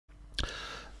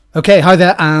Okay, hi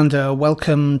there and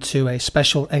welcome to a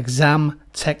special exam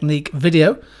technique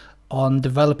video on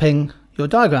developing your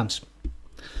diagrams.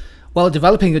 Well,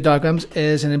 developing your diagrams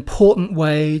is an important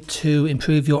way to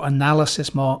improve your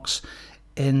analysis marks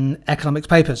in economics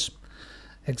papers.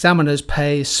 Examiners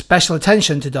pay special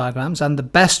attention to diagrams, and the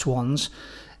best ones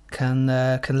can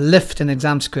lift an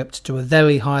exam script to a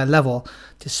very high level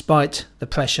despite the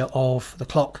pressure of the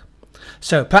clock.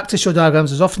 So practice your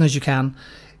diagrams as often as you can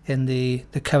in the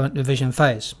current revision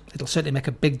phase. It'll certainly make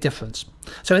a big difference.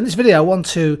 So in this video I want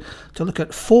to look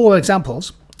at 4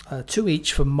 examples, 2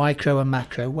 each from micro and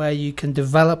macro, where you can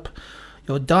develop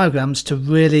your diagrams to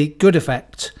really good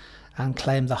effect and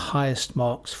claim the highest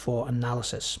marks for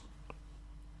analysis.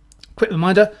 Quick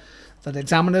reminder that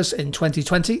examiners in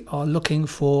 2020 are looking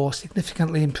for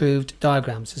significantly improved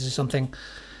diagrams. This is something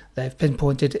they've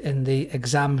pinpointed in the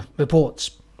exam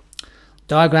reports.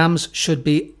 Diagrams should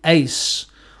be ace.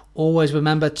 Always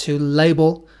remember to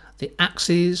label the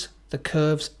axes, the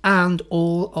curves, and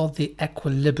all of the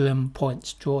equilibrium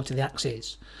points. Draw to the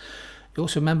axes. You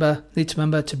also need to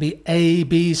remember to be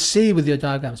ABC with your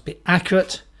diagrams. Be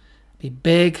accurate, be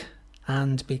big,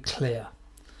 and be clear.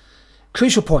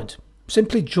 Crucial point: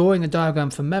 simply drawing a diagram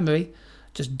from memory,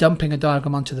 just dumping a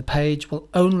diagram onto the page, will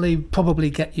only probably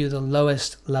get you the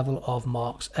lowest level of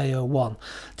marks, A01.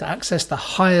 To access the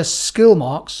highest skill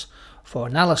marks for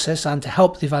analysis and to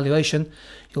help the evaluation,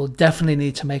 you'll definitely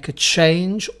need to make a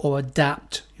change or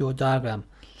adapt your diagram.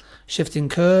 Shifting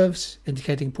curves,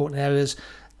 indicating important areas,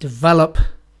 develop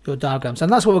your diagrams.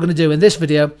 And that's what we're going to do in this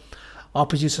video. I'll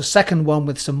produce a second one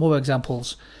with some more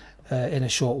examples in a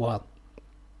short while.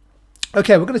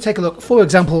 Okay, we're going to take a look at 4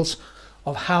 examples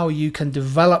of how you can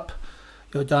develop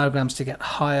your diagrams to get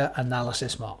higher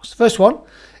analysis marks. The first one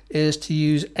is to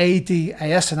use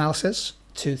ADAS analysis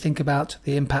to think about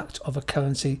the impact of a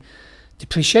currency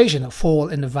depreciation, a fall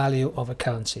in the value of a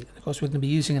currency. And of course, we're going to be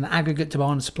using an aggregate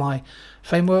demand and supply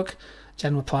framework,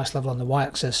 general price level on the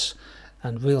y-axis,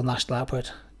 and real national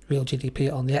output, real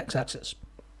GDP on the x-axis.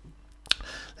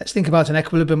 Let's think about an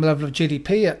equilibrium level of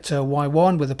GDP at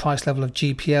y1 with a price level of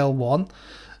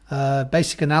GPL1.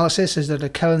 Basic analysis is that a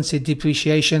currency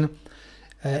depreciation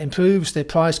improves the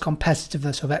price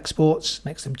competitiveness of exports,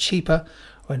 makes them cheaper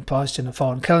when priced in a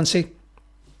foreign currency.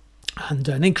 And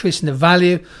an increase in the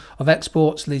value of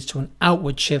exports leads to an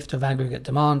outward shift of aggregate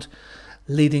demand,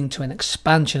 leading to an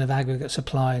expansion of aggregate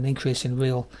supply, an increase in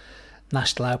real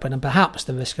national output, and perhaps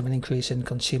the risk of an increase in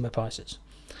consumer prices.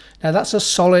 Now that's a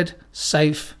solid,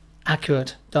 safe,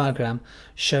 accurate diagram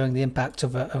showing the impact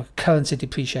of a currency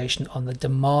depreciation on the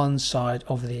demand side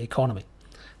of the economy.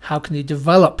 How can you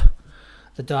develop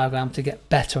the diagram to get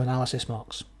better analysis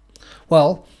marks?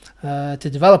 Well, to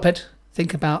develop it,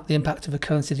 think about the impact of a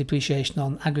currency depreciation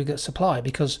on aggregate supply,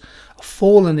 because a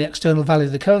fall in the external value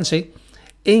of the currency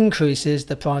increases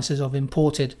the prices of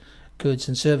imported goods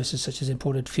and services such as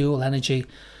imported fuel, energy,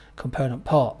 component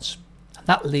parts. And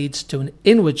that leads to an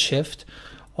inward shift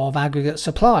of aggregate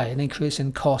supply, an increase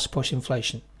in cost push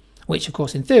inflation, which of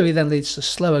course in theory then leads to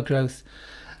slower growth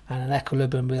and an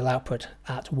equilibrium real output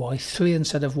at Y3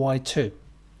 instead of Y2.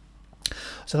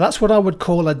 So that's what I would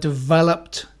call a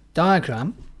developed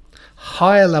diagram.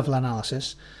 Higher level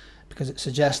analysis, because it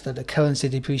suggests that a currency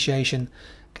depreciation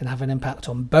can have an impact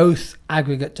on both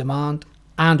aggregate demand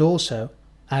and also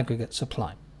aggregate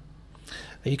supply.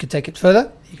 You could take it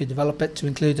further. You could develop it to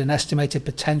include an estimated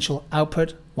potential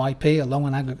output, YP, along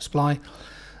an aggregate supply,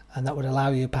 and that would allow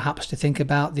you perhaps to think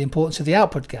about the importance of the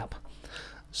output gap.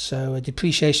 So a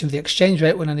depreciation of the exchange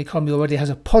rate when an economy already has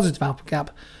a positive output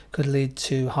gap could lead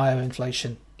to higher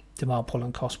inflation, demand pull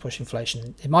and cost push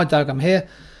inflation. In my diagram here,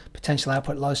 potential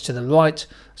output lies to the right,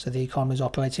 so the economy is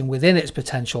operating within its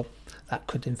potential. That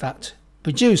could in fact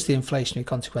reduce the inflationary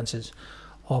consequences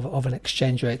of an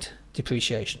exchange rate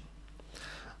depreciation.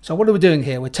 So what are we doing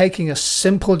here? We're taking a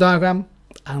simple diagram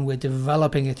and we're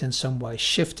developing it in some way,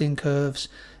 shifting curves,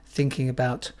 thinking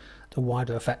about the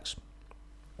wider effects.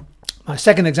 My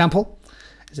second example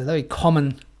is a very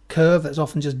common curve that's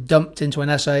often just dumped into an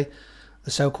essay,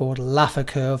 the so-called Laffer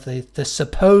Curve, the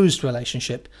supposed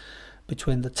relationship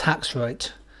between the tax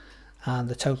rate and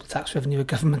the total tax revenue a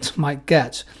government might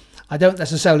get. I don't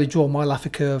necessarily draw my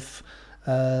Laffer Curve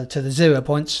to the 0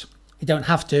 points. You don't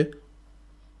have to.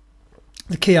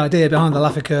 The key idea behind the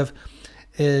Laffer Curve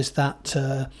is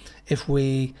that if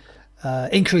we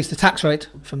increase the tax rate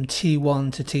from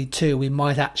T1 to T2, we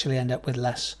might actually end up with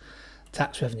less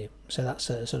tax revenue. So that's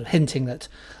sort of hinting that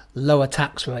lower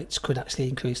tax rates could actually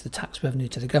increase the tax revenue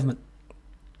to the government.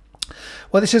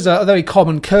 Well, this is a very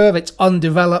common curve. It's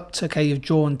undeveloped. Okay, you've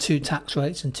drawn 2 tax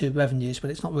rates and 2 revenues, but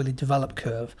it's not really a developed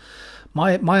curve.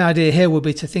 My idea here would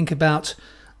be to think about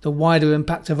the wider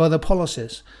impact of other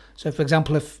policies. So, for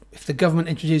example, if the government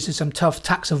introduces some tough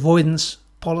tax avoidance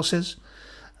policies,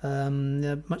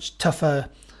 much tougher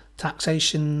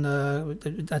taxation,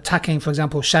 attacking, for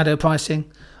example, shadow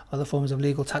pricing, other forms of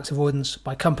legal tax avoidance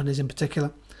by companies in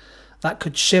particular, that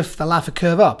could shift the Laffer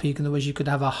curve up. You could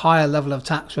have a higher level of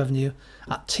tax revenue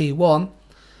at T1,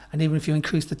 and even if you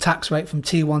increase the tax rate from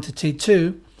T1 to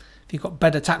T2, if you've got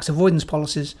better tax avoidance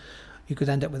policies, you could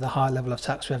end up with a higher level of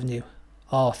tax revenue,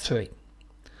 R3.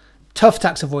 Tough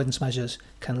tax avoidance measures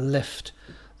can lift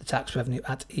the tax revenue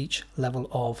at each level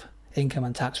of income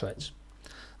and tax rates.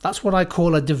 That's what I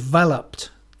call a developed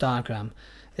diagram.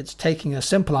 It's taking a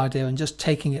simple idea and just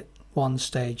taking it one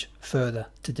stage further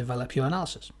to develop your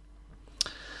analysis.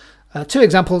 Two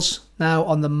examples now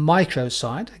on the micro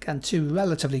side. Again, two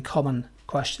relatively common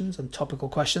questions and topical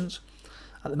questions.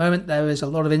 At the moment, there is a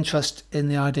lot of interest in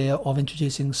the idea of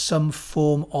introducing some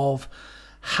form of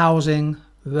housing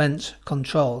rent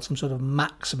control, some sort of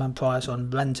maximum price on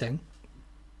renting.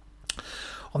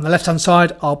 On the left hand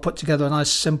side, I'll put together a nice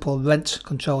simple rent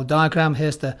control diagram.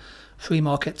 Here's the free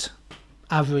market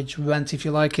average rent, if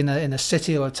you like, in a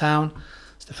city or a town.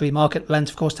 It's the free market rent.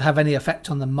 Of course, to have any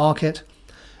effect on the market,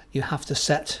 you have to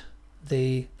set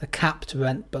the capped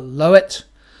rent below it.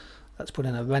 Let's put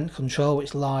in a rent control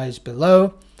which lies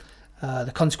below.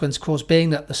 The consequence, of course,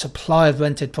 being that the supply of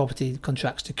rented property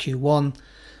contracts to Q1,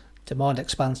 demand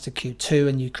expands to Q2,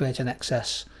 and you create an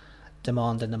excess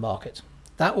demand in the market.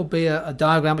 That will be a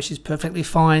diagram which is perfectly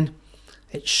fine.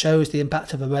 It shows the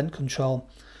impact of a rent control,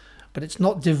 but it's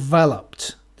not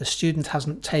developed. The student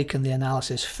hasn't taken the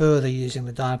analysis further using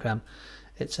the diagram.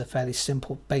 It's a fairly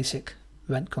simple, basic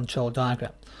rent control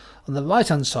diagram. On the right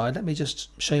hand side, let me just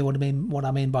show you what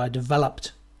I mean by a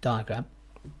developed diagram.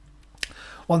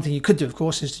 One thing you could do, of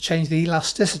course, is to change the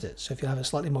elasticities. So if you have a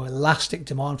slightly more elastic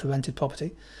demand for rented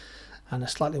property and a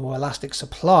slightly more elastic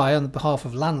supply on behalf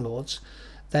of landlords,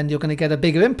 then you're going to get a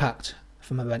bigger impact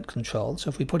from a rent control. So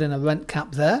if we put in a rent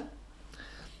cap there,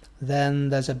 then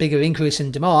there's a bigger increase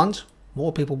in demand,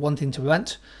 more people wanting to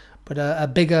rent, but a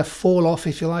bigger fall off,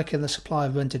 if you like, in the supply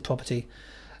of rented property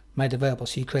made available.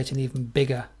 So you create an even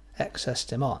bigger excess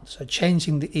demand. So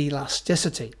changing the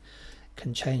elasticity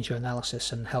can change your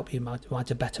analysis and help you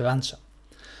write a better answer.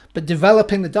 But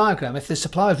developing the diagram, if the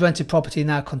supply of rented property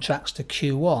now contracts to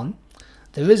Q1,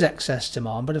 there is excess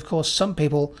demand, but of course some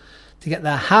people, to get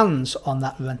their hands on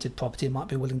that rented property, might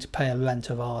be willing to pay a rent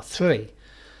of R3,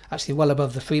 actually well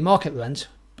above the free market rent.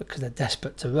 Because they're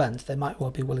desperate to rent, they might well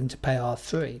be willing to pay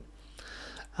R3.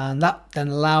 And that then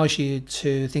allows you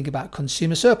to think about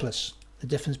consumer surplus, the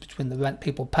difference between the rent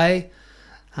people pay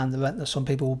and the rent that some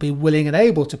people will be willing and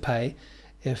able to pay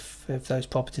if those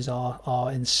properties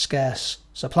are in scarce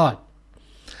supply.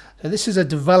 So this is a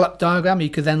developed diagram.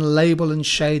 You could then label and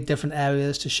shade different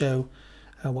areas to show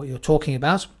what you're talking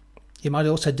about. You might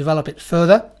also develop it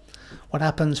further. What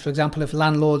happens, for example, if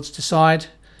landlords decide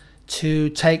to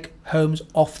take homes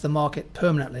off the market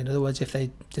permanently? In other words, if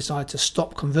they decide to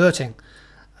stop converting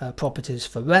properties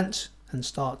for rent and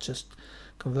start just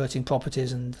converting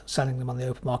properties and selling them on the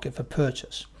open market for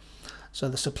purchase. So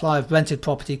the supply of rented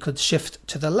property could shift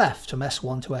to the left from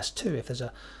S1 to S2 if there's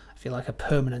if you like, a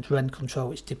permanent rent control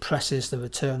which depresses the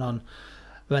return on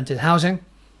rented housing.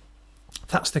 If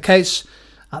that's the case,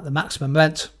 at the maximum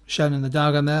rent shown in the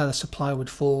diagram there, the supply would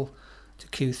fall to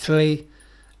Q3,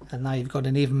 and now you've got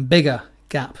an even bigger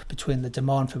gap between the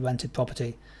demand for rented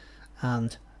property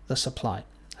and the supply.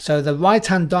 So the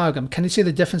right-hand diagram, can you see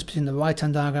the difference between the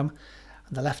right-hand diagram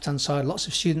and the left-hand side? Lots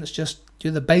of students just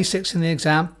do the basics in the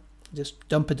exam, just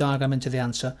dump a diagram into the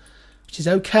answer, which is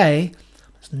okay.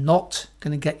 It's not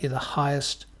going to get you the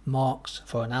highest marks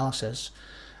for analysis.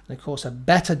 And of course, a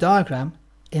better diagram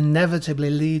inevitably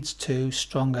leads to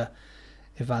stronger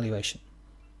evaluation.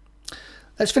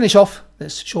 Let's finish off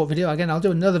this short video. Again, I'll do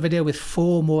another video with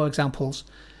 4 more examples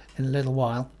in a little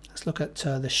while. Let's look at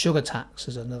the sugar tax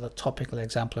as another topical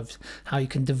example of how you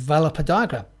can develop a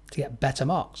diagram to get better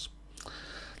marks.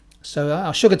 So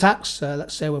our sugar tax,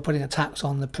 let's say we're putting a tax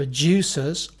on the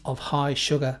producers of high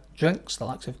sugar drinks, the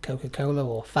likes of Coca-Cola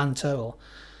or Fanta or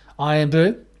Iron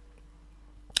Brew.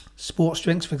 Sports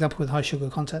drinks, for example, with high sugar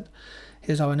content.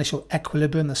 Here's our initial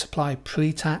equilibrium, the supply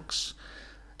pre-tax.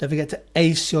 Don't forget to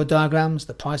ace your diagrams,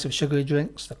 the price of sugary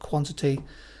drinks, the quantity,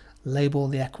 label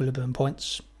the equilibrium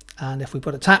points. And if we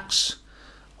put a tax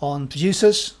on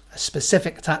producers, a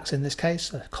specific tax in this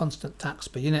case, a constant tax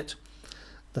per unit,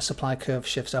 the supply curve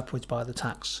shifts upwards by the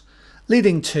tax,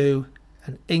 leading to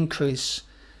an increase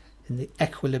in the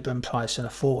equilibrium price and a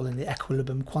fall in the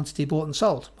equilibrium quantity bought and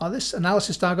sold. Now this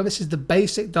analysis diagram, this is the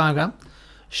basic diagram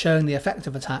showing the effect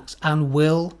of a tax and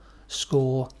will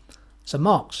score some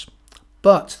marks.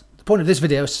 But the point of this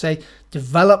video is to say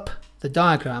develop the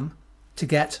diagram to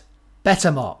get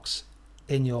better marks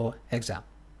in your exam.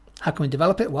 How can we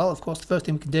develop it? Well, of course, the first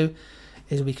thing we can do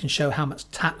is we can show how much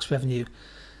tax revenue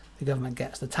the government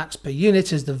gets. The tax per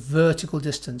unit is the vertical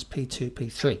distance P2,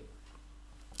 P3.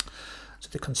 So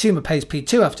the consumer pays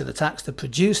P2 after the tax, the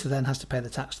producer then has to pay the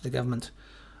tax to the government.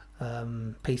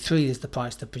 P3 is the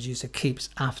price the producer keeps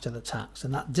after the tax,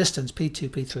 and that distance P2,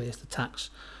 P3 is the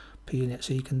tax per unit.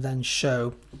 So you can then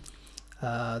show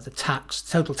the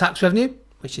total tax revenue,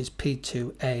 which is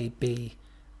P2A, B,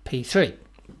 P3.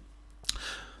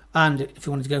 And if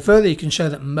you wanted to go further, you can show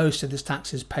that most of this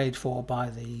tax is paid for by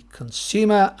the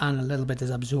consumer and a little bit is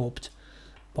absorbed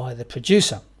by the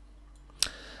producer.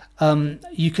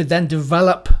 You could then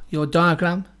develop your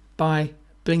diagram by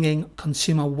bringing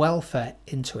consumer welfare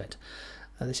into it.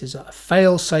 This is a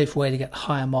fail-safe way to get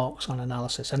higher marks on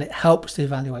analysis, and it helps the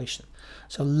evaluation.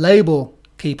 So label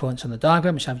key points on the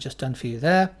diagram, which I've just done for you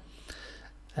there.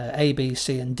 A, B,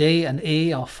 C and D and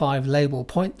E are 5 label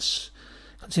points.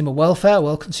 Consumer welfare,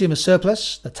 well, consumer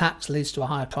surplus, the tax leads to a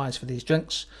higher price for these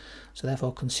drinks, so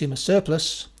therefore consumer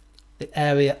surplus, the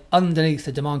area underneath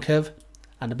the demand curve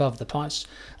and above the price,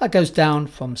 that goes down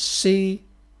from C,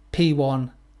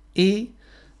 P1E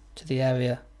to the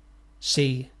area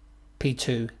C,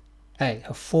 P2A,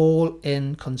 a fall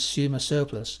in consumer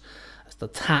surplus as the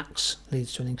tax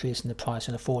leads to an increase in the price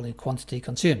and a fall in quantity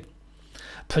consumed.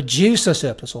 Producer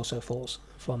surplus also falls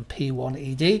from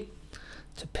P1ED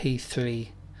to P3BD.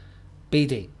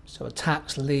 So a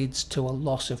tax leads to a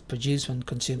loss of producer and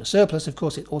consumer surplus. Of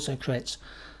course, it also creates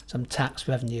some tax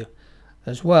revenue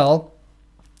as well.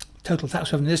 Total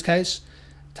tax revenue in this case,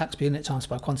 tax per unit times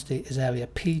by quantity, is area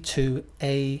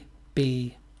P2A,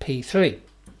 B, P3.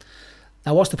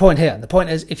 Now what's the point here? The point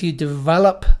is, if you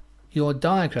develop your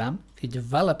diagram,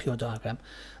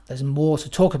 there's more to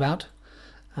talk about.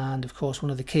 And of course,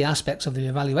 one of the key aspects of the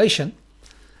evaluation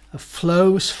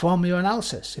flows from your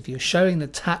analysis. If you're showing the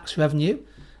tax revenue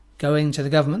going to the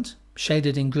government,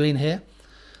 shaded in green here,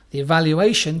 the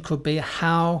evaluation could be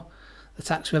how the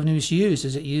tax revenue is used.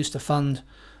 Is it used to fund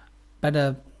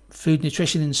better food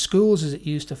nutrition in schools? Is it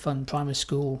used to fund primary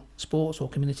school sports or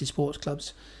community sports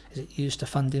clubs? Is it used to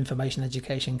fund information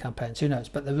education campaigns? Who knows?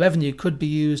 But the revenue could be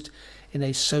used in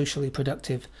a socially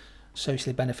productive,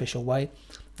 socially beneficial way.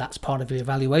 That's part of the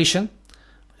evaluation.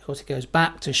 Of course, it goes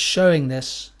back to showing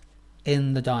this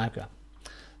in the diagram.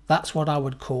 That's what I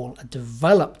would call a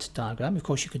developed diagram. Of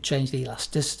course, you could change the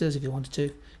elasticities if you wanted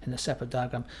to in a separate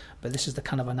diagram, but this is the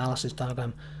kind of analysis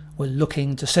diagram we're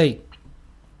looking to see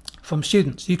from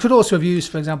students. You could also have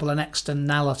used, for example, an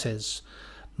externalities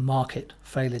market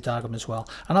failure diagram as well,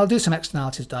 and I'll do some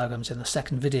externalities diagrams in a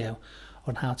second video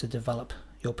on how to develop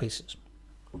your pieces.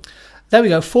 There we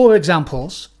go, 4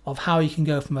 examples of how you can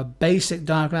go from a basic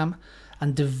diagram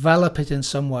and develop it in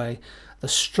some way. The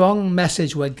strong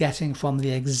message we're getting from the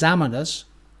examiners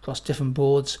across different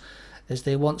boards is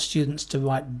they want students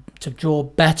to draw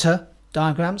better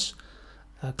diagrams,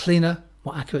 cleaner,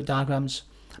 more accurate diagrams,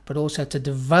 but also to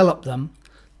develop them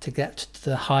to get to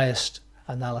the highest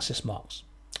analysis marks.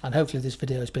 And hopefully this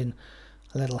video has been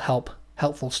a little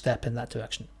helpful step in that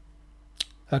direction.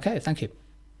 Okay, thank you.